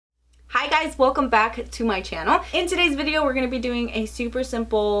guys, welcome back to my channel. In today's video, we're going to be doing a super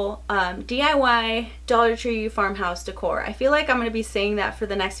simple DIY Dollar Tree farmhouse decor. I feel like I'm going to be saying that for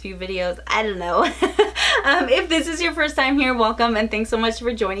the next few videos. I don't know. If this is your first time here, welcome and thanks so much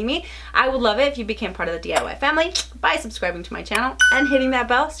for joining me. I would love it if you became part of the DIY family by subscribing to my channel and hitting that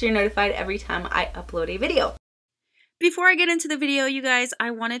bell so you're notified every time I upload a video. Before I get into the video, you guys, I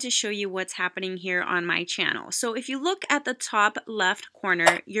wanted to show you what's happening here on my channel. So if you look at the top left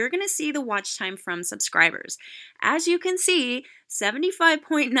corner, you're going to see the watch time from subscribers. As you can see,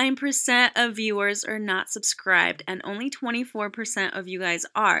 75.9% of viewers are not subscribed and only 24% of you guys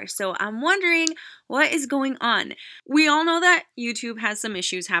are. So I'm wondering what is going on. We all know that YouTube has some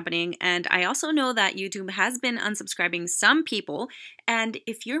issues happening, and I also know that YouTube has been unsubscribing some people. And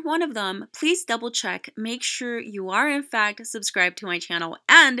if you're one of them, please double check, make sure you are in fact subscribed to my channel.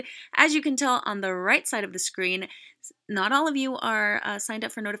 And as you can tell on the right side of the screen, not all of you are signed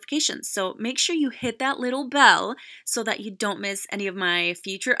up for notifications. So make sure you hit that little bell so that you don't miss any of my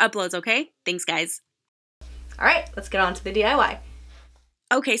future uploads, okay? Thanks, guys. All right, let's get on to the DIY.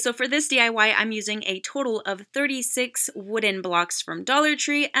 Okay, so for this DIY, I'm using a total of 36 wooden blocks from Dollar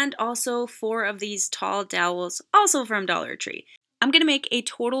Tree and also 4 of these tall dowels, also from Dollar Tree. I'm going to make a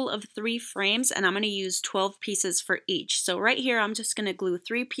total of 3 frames and I'm going to use 12 pieces for each. So right here, I'm just going to glue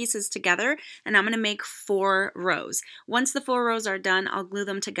 3 pieces together and I'm going to make 4 rows. Once the 4 rows are done, I'll glue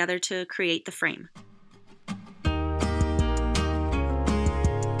them together to create the frame.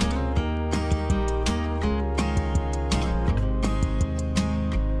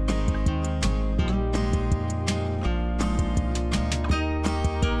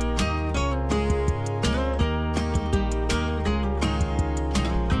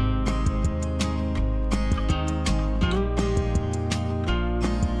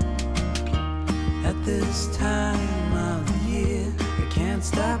 This time of the year, I can't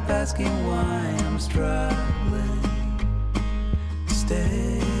stop asking why I'm struggling to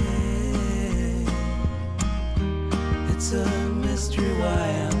stay. It's a mystery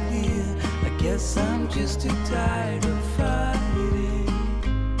why I'm here. I guess I'm just too tired of fighting.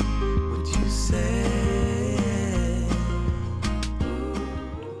 Would you say?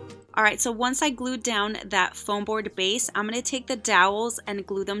 Alright, so once I glued down that foam board base, I'm going to take the dowels and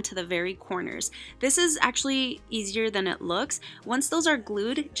glue them to the very corners. This is actually easier than it looks. Once those are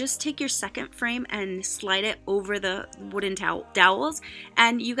glued, just take your second frame and slide it over the wooden dowels,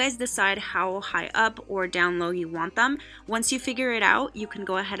 and you guys decide how high up or down low you want them. Once you figure it out, you can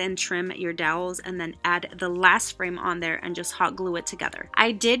go ahead and trim your dowels and then add the last frame on there and just hot glue it together.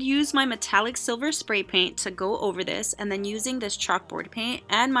 I did use my metallic silver spray paint to go over this, and then using this chalkboard paint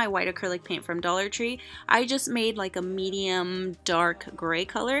and my white acrylic paint from Dollar Tree, I just made like a medium dark gray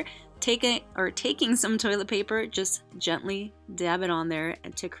color. Taking some toilet paper, just gently dab it on there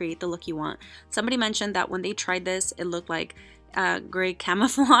to create the look you want. Somebody mentioned that when they tried this, it looked like gray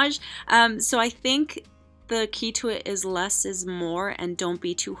camouflage. So I think the key to it is less is more, and don't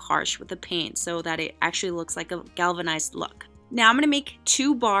be too harsh with the paint so that it actually looks like a galvanized look. Now I'm going to make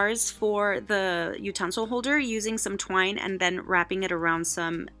 2 bars for the utensil holder using some twine and then wrapping it around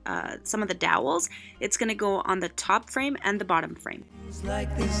some of the dowels. It's going to go on the top frame and the bottom frame. It's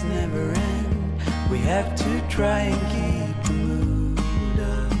like this never end. We have to try and keep the mood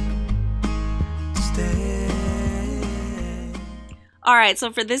up. Stay. Alright,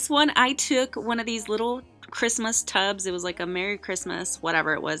 so for this one, I took one of these little Christmas tubs. It was like a Merry Christmas,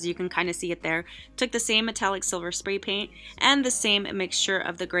 whatever it was. You can kind of see it there. Took the same metallic silver spray paint and the same mixture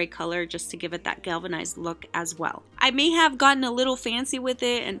of the gray color just to give it that galvanized look as well. I may have gotten a little fancy with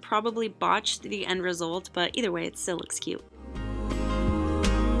it and probably botched the end result, but either way, it still looks cute.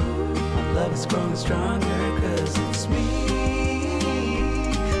 My love is growing stronger 'cause it's me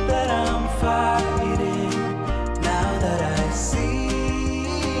that I'm fighting. Now that I see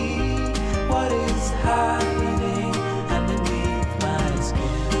what is hiding underneath my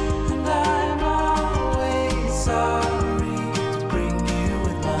skin, and I'm always sorry to bring you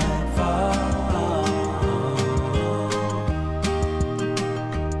with my fault.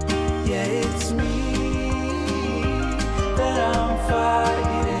 Yeah, it's me that I'm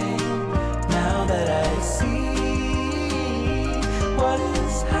fighting. Now that I see what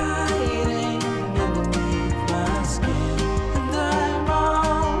is hiding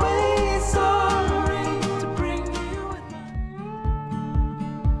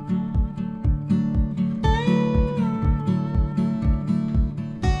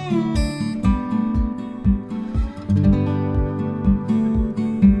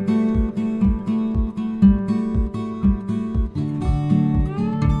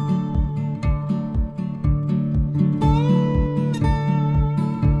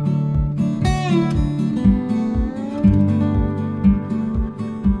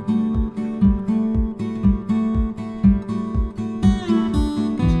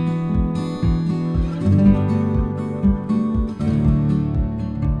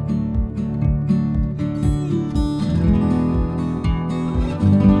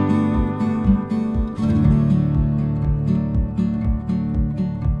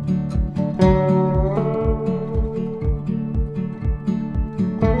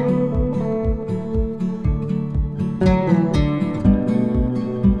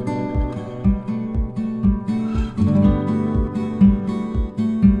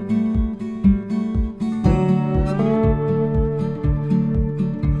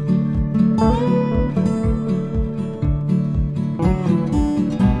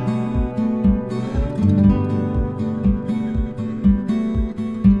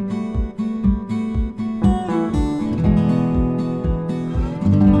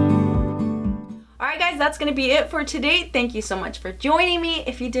that's gonna be it for today. Thank you so much for joining me.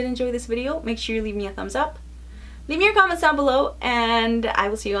 If you did enjoy this video, make sure you leave me a thumbs up. Leave me your comments down below, and I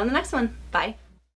will see you on the next one. Bye.